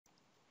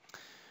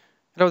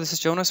Hello, this is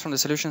Jonas from the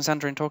Solution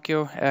Center in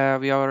Tokyo.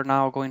 We are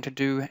now going to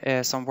do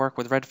some work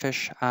with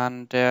Redfish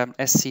and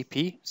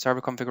SCP, server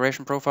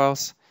configuration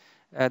profiles.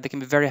 They can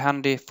be very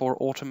handy for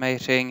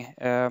automating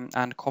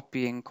and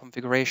copying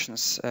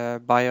configurations,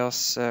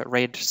 BIOS,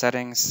 RAID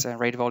settings,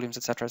 RAID volumes,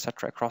 etc.,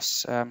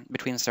 across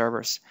between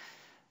servers.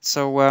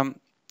 So we're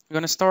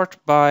going to start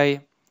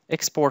by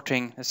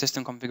exporting a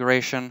system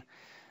configuration,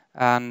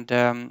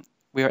 and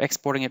we are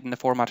exporting it in the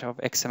format of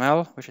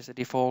XML, which is the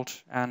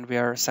default, and we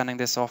are sending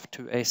this off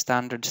to a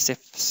standard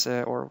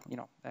CIFS or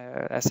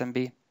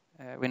SMB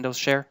Windows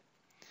share.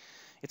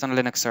 It's on a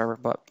Linux server,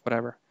 but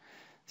whatever.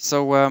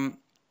 So we're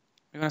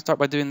going to start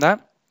by doing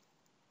that.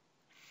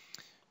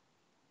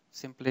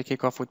 Simply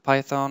kick off with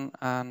Python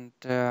and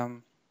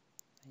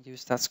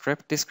use that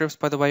script. These scripts,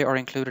 by the way, are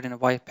included in a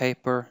white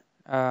paper,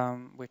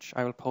 which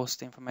I will post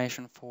the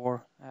information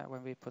for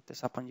when we put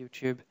this up on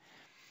YouTube.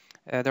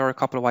 There are a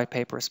couple of white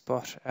papers,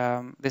 but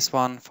this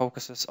one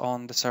focuses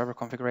on the server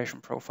configuration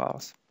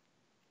profiles.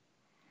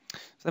 So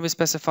then we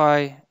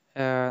specify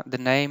the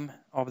name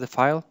of the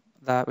file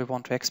that we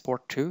want to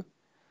export to.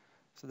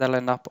 So that'll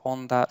end up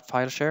on that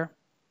file share.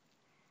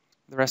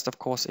 The rest, of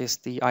course, is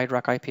the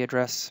iDRAC IP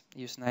address,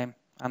 username,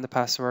 and the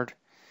password.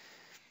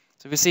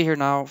 So we see here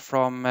now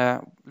from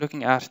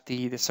looking at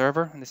the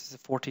server, and this is a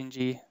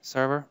 14G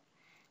server,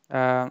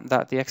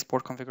 that the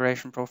export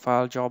configuration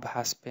profile job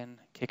has been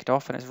kicked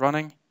off and is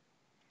running.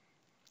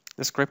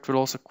 The script will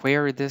also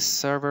query this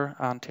server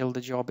until the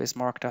job is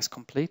marked as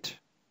complete.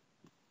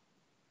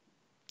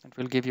 It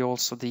will give you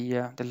also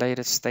the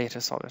latest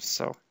status of it.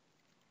 So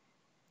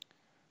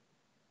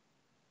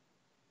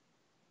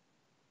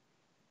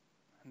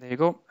there you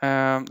go.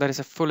 That is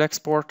a full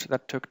export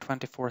that took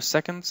 24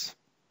 seconds.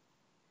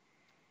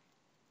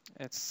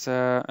 It's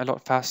a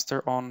lot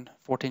faster on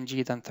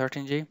 14G than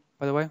 13G,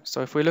 by the way.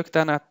 So if we look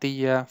then at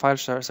the file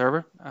share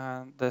server,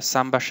 the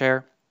Samba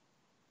share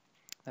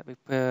that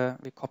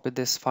we copied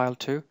this file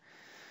to,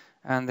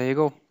 and there you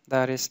go.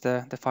 That is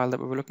the file that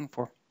we were looking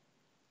for.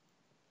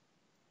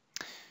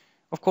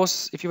 Of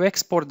course, if you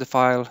exported the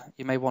file,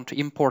 you may want to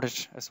import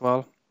it as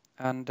well.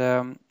 And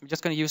we're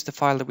just going to use the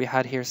file that we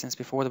had here since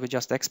before that we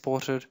just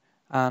exported,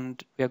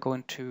 and we are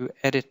going to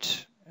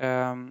edit.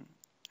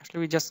 Actually,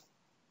 we just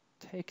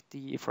take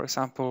for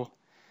example,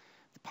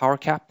 the power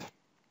cap,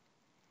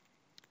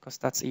 because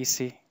that's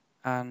easy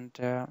and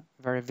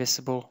very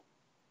visible.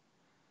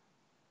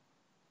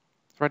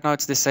 Right now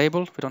it's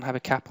disabled. We don't have a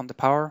cap on the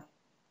power.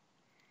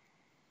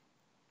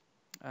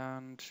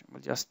 And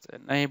we'll just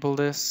enable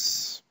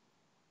this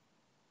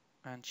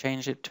and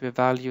change it to a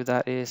value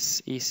that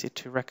is easy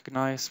to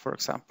recognize. For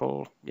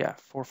example,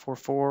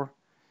 444.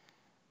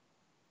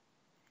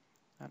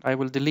 And I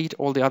will delete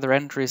all the other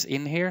entries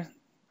in here.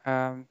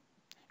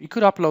 You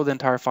could upload the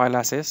entire file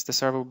as is. The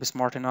server will be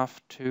smart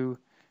enough to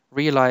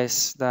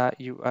realize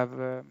that you have,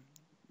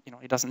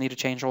 it doesn't need to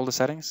change all the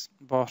settings.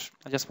 But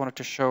I just wanted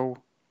to show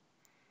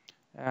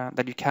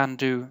that you can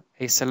do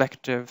a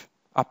selective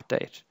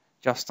update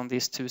just on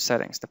these two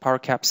settings, the power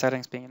cap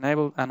settings being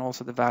enabled and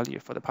also the value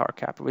for the power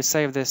cap. We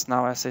save this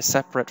now as a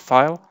separate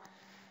file,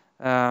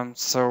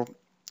 so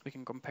we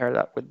can compare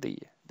that with the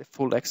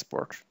full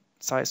export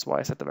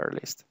size-wise at the very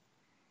least.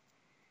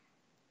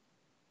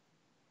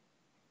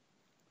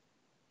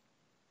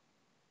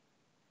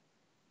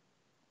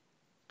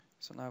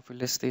 So now if we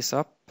list these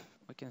up,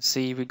 we can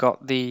see we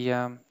got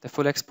the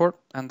full export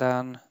and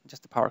then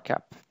just the power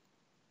cap.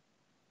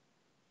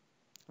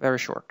 Very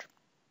short.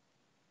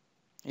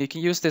 You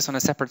can use this on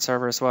a separate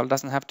server as well. It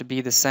doesn't have to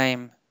be the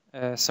same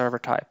server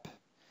type.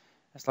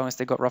 As long as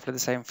they got roughly the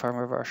same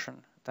firmware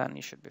version, then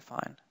you should be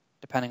fine,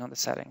 depending on the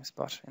settings.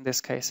 But in this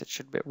case, it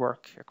should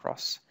work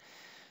across.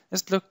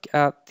 Let's look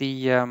at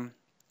the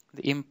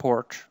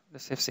import, the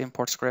CIFS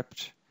import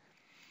script.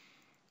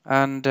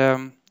 And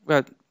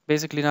well,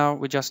 basically now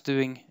we're just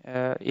doing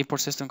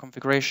import system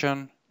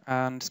configuration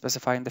and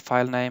specifying the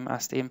file name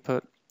as the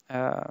input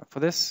for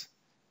this.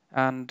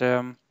 And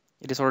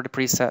it is already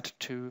preset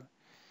to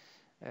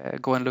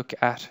go and look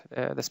at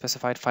the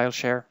specified file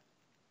share.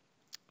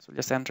 So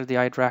just enter the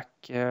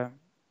iDRAC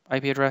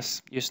IP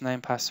address,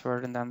 username,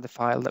 password, and then the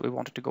file that we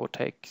wanted to go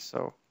take.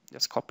 So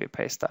just copy and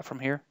paste that from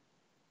here.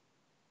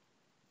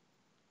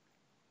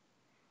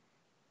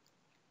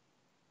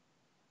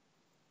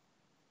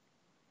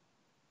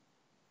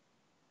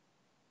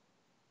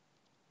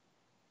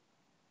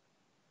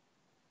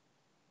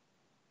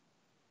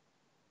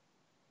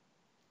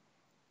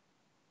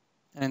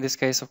 And in this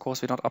case, of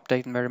course, we're not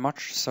updating very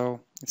much,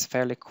 so it's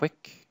fairly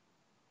quick.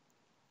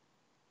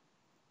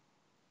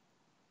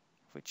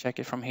 If we check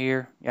it from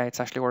here, yeah,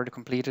 it's actually already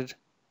completed.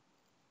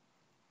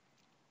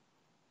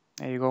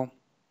 There you go.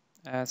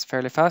 It's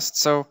fairly fast.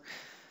 So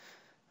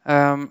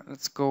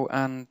let's go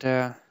and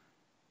yeah,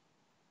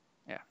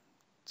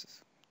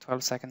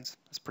 12 seconds.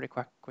 That's pretty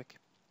quick.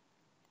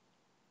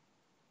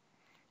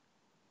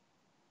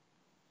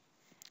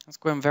 Let's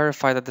go and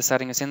verify that the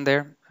setting is in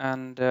there,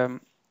 and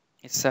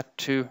it's set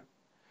to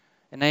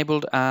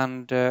enabled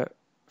and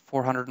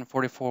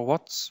 444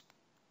 watts.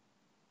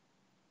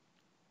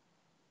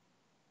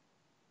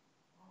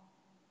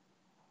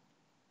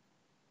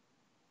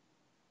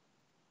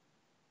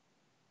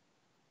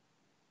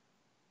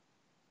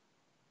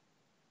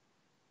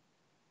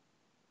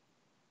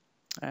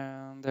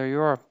 And there you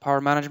are, power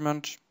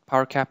management,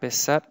 power cap is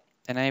set,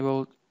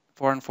 enabled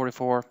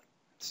 444.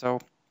 So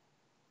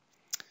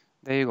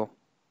there you go.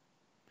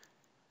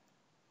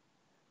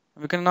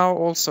 We can now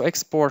also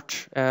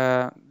export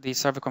the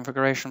server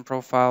configuration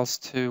profiles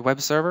to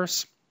web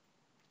servers.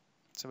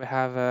 So we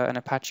have an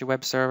Apache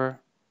web server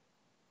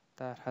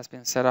that has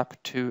been set up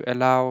to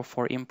allow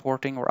for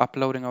importing or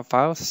uploading of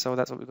files. So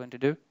that's what we're going to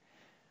do.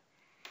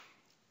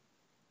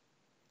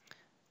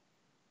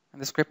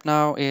 And the script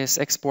now is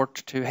export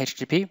to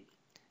HTTP.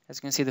 As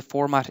you can see, the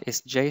format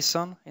is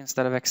JSON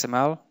instead of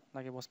XML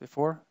like it was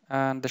before,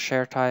 and the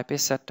share type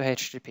is set to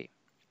HTTP.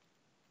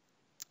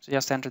 So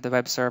just enter the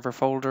web server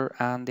folder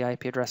and the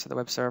IP address of the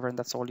web server, and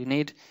that's all you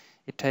need.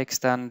 It takes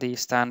then the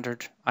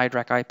standard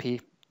iDRAC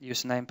IP,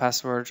 username,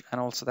 password, and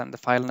also then the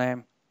file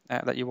name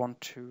that you want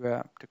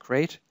to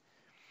create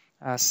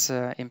as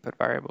input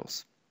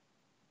variables.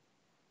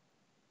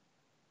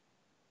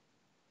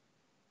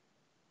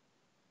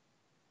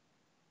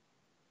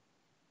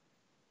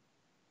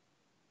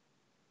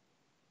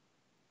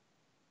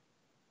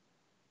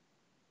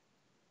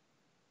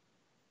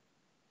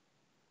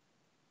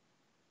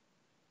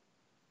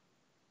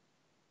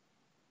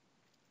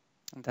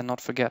 And then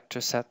not forget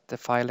to set the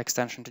file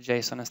extension to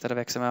JSON instead of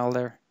XML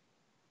there.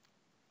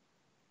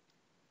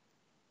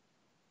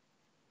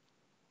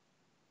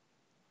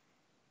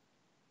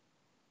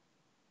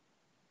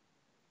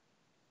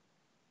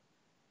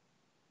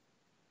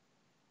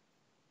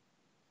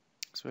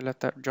 So we let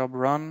that job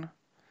run.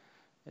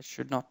 It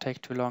should not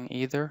take too long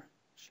either.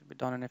 It should be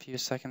done in a few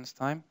seconds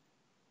time.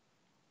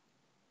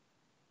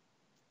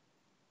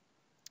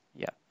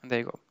 Yeah, and there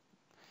you go.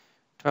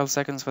 12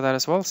 seconds for that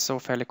as well, so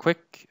fairly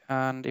quick.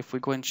 And if we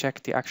go and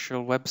check the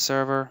actual web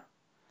server,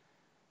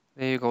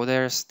 there you go,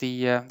 there's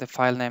the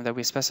file name that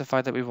we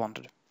specified that we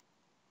wanted.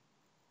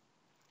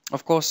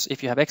 Of course,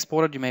 if you have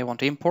exported, you may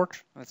want to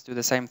import. Let's do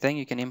the same thing.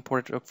 You can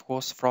import it, of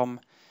course, from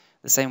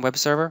the same web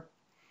server.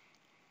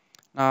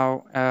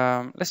 Now,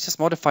 let's just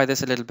modify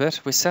this a little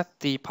bit. We set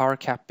the power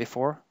cap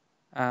before,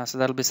 so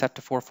that'll be set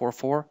to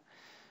 444.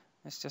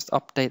 Let's just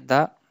update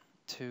that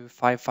to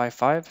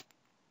 555.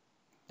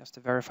 Just to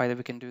verify that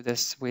we can do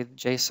this with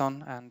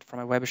JSON and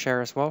from a web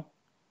share as well.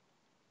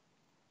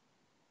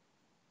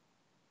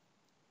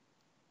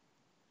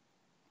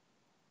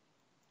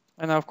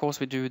 And now, of course,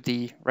 we do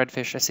the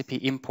Redfish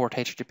SCP import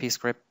HTTP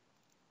script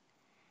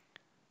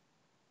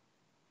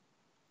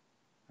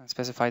and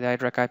specify the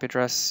iDRAC IP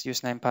address,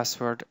 username,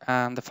 password,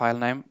 and the file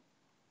name.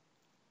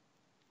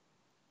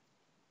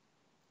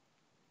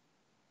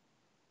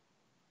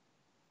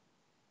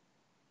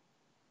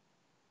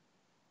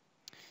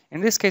 In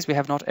this case, we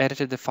have not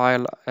edited the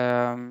file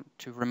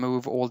to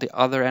remove all the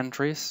other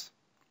entries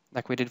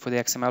like we did for the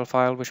XML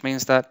file, which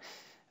means that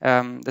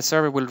the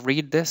server will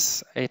read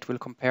this, it will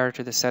compare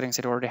to the settings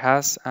it already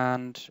has,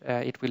 and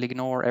it will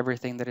ignore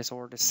everything that is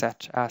already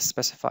set as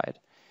specified.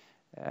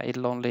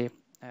 It'll only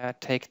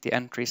take the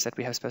entries that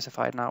we have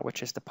specified now,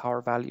 which is the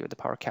power value, the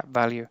power cap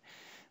value.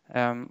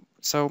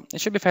 So it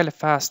should be fairly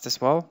fast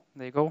as well.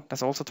 There you go.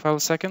 That's also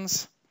 12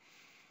 seconds.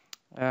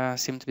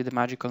 Seemed to be the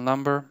magical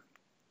number.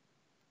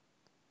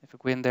 If we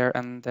go in there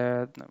and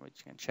we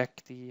can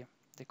check the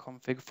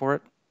config for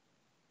it.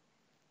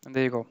 And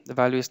there you go. The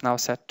value is now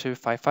set to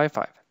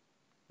 555.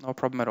 No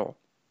problem at all.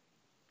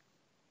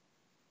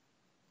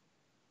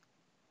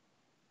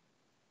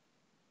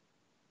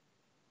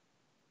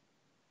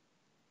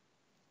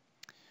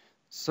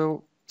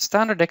 So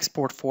standard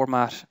export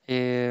format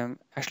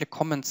actually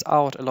comments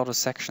out a lot of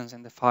sections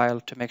in the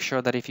file to make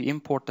sure that if you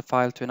import the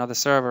file to another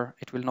server,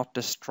 it will not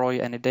destroy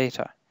any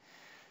data.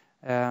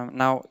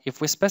 Now, if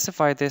we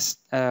specify this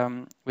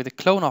with a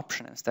clone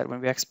option instead,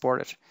 when we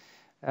export it,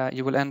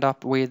 you will end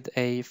up with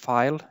a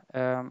file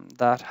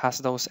that has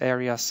those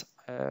areas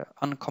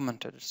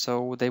uncommented.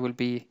 So they will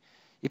be,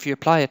 if you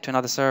apply it to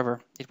another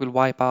server, it will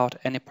wipe out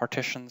any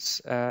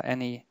partitions,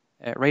 any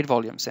RAID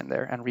volumes in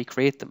there and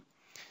recreate them.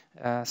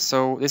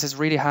 So this is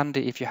really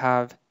handy if you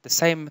have the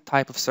same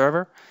type of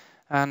server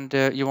and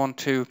you want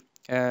to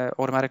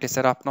automatically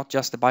set up not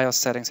just the BIOS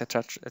settings,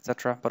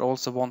 etc., but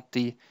also want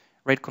the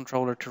RAID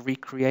controller to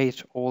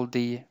recreate all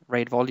the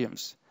RAID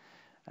volumes.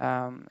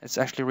 It's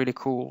actually really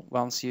cool.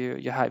 Once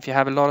if you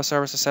have a lot of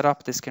servers to set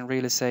up, this can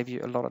really save you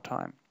a lot of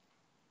time.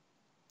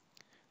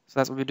 So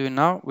that's what we're doing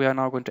now. We are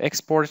now going to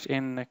export it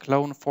in a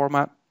clone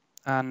format,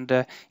 and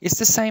it's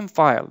the same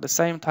file, the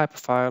same type of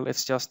file.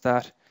 It's just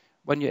that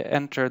when you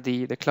enter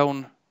the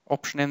clone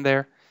option in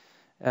there,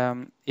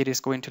 it is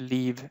going to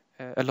leave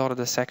a lot of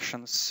the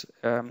sections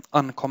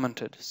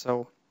uncommented.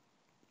 So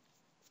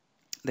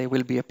they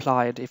will be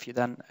applied if you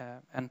then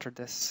enter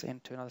this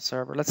into another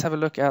server. Let's have a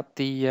look at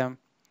the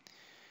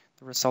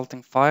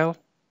resulting file.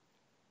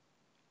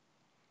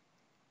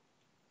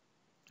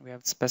 We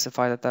have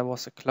specified that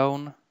was a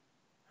clone,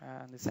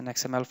 and it's an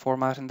XML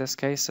format in this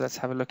case. So let's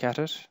have a look at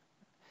it.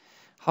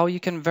 How you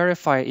can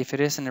verify if it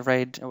is in a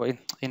RAID or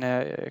in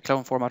a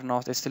clone format or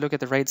not is to look at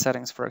the RAID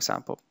settings, for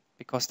example,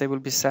 because they will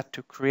be set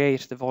to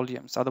create the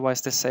volumes.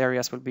 Otherwise, these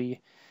areas will be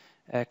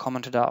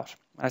commented out.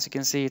 As you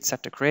can see, it's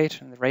set to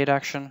create in the RAID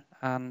action,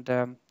 and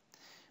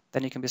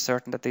then you can be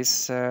certain that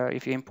this,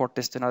 if you import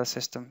this to another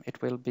system,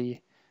 it will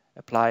be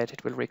applied,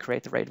 it will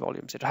recreate the RAID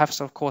volumes. It has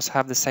to, of course,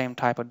 have the same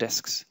type of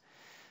disks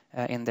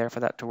in there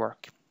for that to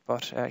work,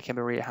 but it can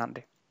be really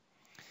handy.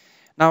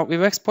 Now,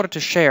 we've exported to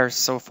shares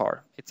so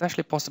far. It's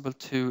actually possible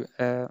to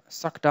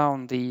suck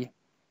down the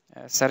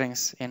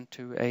settings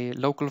into a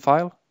local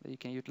file that you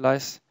can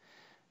utilize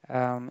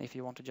if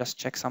you want to just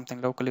check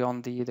something locally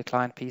on the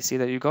client PC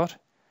that you got.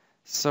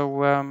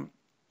 So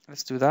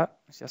let's do that.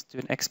 Let's just do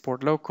an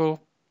export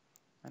local,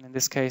 and in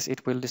this case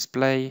it will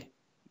display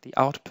the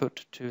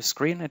output to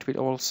screen. It will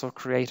also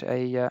create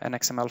an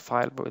XML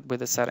file with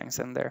the settings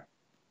in there.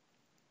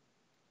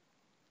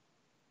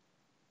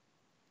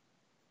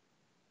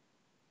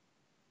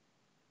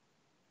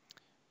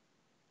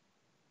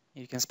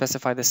 You can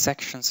specify the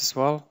sections as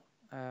well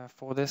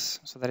for this,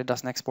 so that it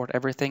doesn't export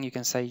everything. You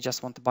can say you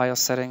just want the BIOS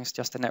settings,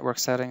 just the network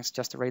settings,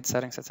 just the RAID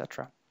settings,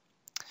 etc.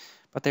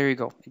 But there you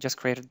go. It just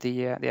created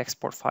the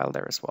export file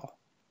there as well.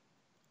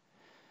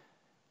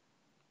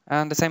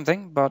 And the same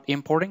thing, but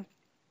importing.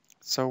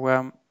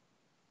 So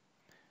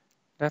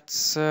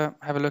let's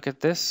have a look at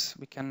this.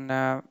 We can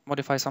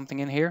modify something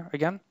in here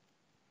again.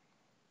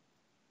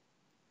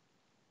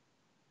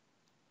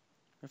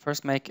 We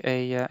first make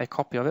a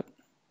copy of it.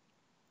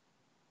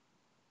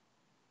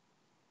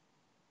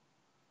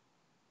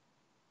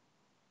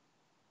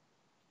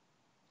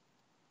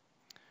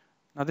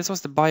 Now this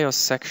was the BIOS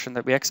section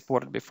that we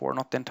exported before,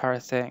 not the entire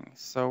thing.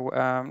 So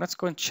let's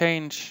go and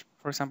change,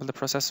 for example, the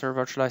processor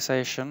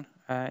virtualization.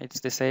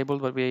 It's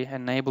disabled, but we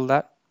enable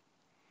that.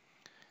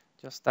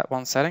 Just that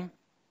one setting.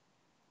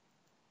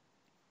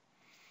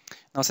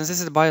 Now, since this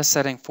is the BIOS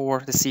setting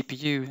for the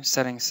CPU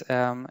settings,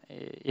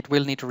 it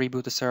will need to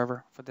reboot the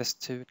server for this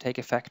to take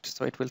effect.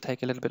 So it will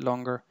take a little bit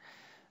longer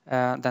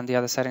than the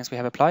other settings we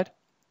have applied.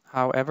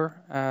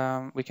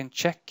 However, we can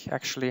check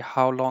actually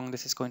how long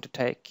this is going to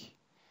take.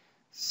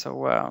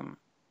 So I'm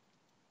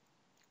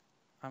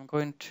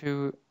going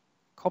to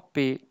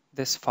copy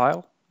this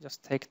file,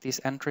 just take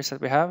these entries that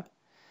we have.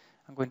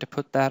 I'm going to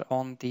put that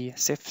on the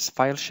CIFS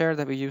file share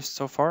that we used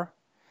so far.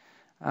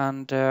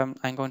 And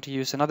I'm going to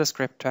use another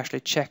script to actually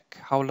check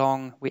how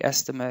long we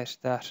estimate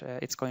that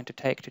it's going to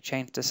take to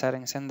change the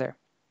settings in there.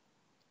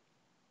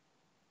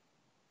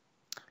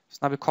 So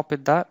now we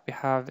copied that. We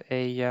have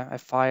a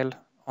file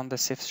on the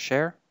CIFS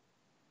share,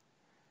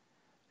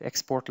 the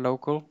export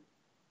local.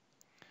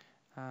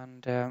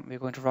 And we're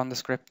going to run the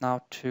script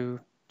now to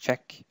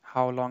check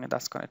how long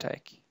that's going to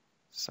take.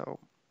 So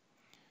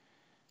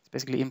it's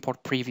basically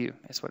import preview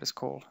is what it's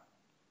called.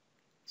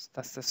 So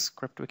that's the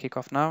script we kick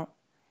off now.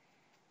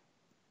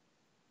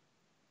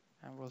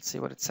 And we'll see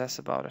what it says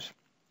about it.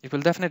 It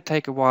will definitely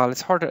take a while.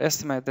 It's hard to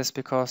estimate this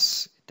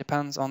because it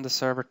depends on the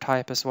server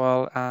type as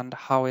well and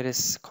how it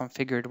is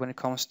configured when it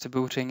comes to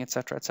booting,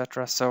 etc.,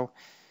 etc. So,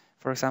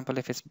 for example,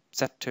 if it's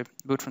set to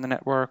boot from the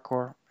network,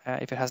 or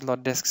if it has a lot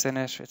of disks in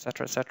it,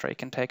 etc., etc., it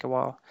can take a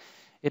while.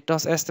 It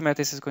does estimate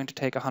this is going to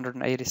take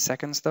 180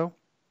 seconds though.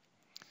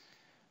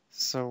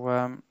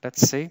 So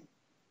let's see.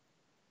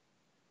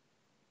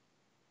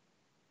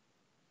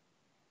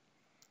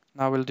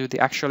 Now we'll do the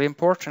actual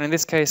import, and in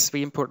this case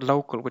we import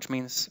local, which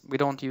means we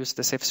don't use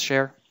the CIFS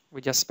share.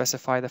 We just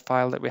specify the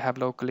file that we have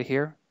locally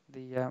here,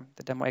 the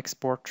demo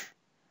export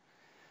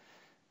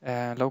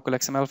local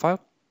XML file.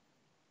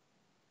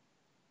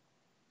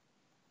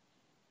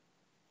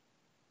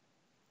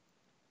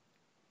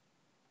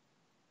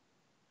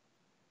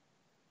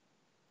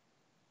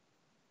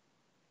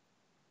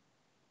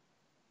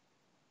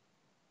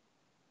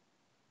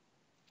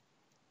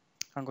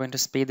 I'm going to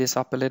speed this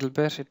up a little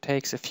bit. It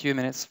takes a few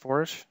minutes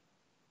for it.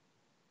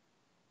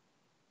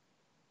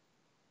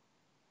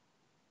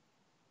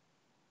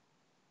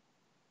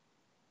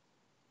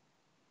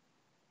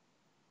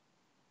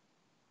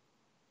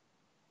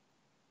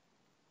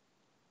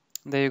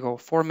 There you go,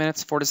 4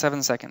 minutes,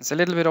 47 seconds. A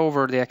little bit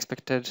over the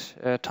expected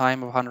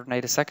time of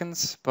 180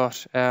 seconds,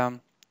 but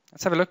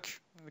let's have a look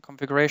at the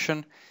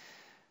configuration.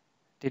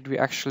 Did we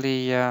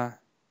actually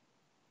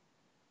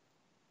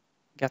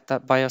get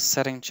that BIOS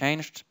setting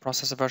changed?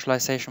 Processor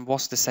virtualization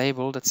was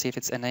disabled. Let's see if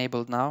it's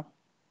enabled now.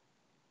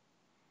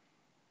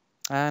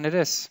 And it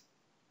is.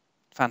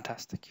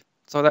 Fantastic.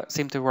 So that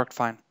seemed to work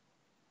fine.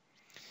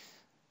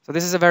 So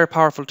this is a very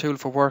powerful tool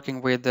for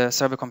working with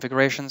server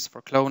configurations,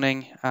 for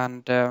cloning,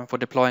 and for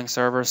deploying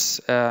servers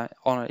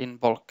in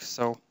bulk.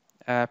 So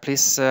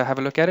please have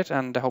a look at it,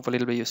 and hopefully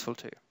it'll be useful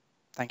to you.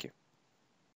 Thank you.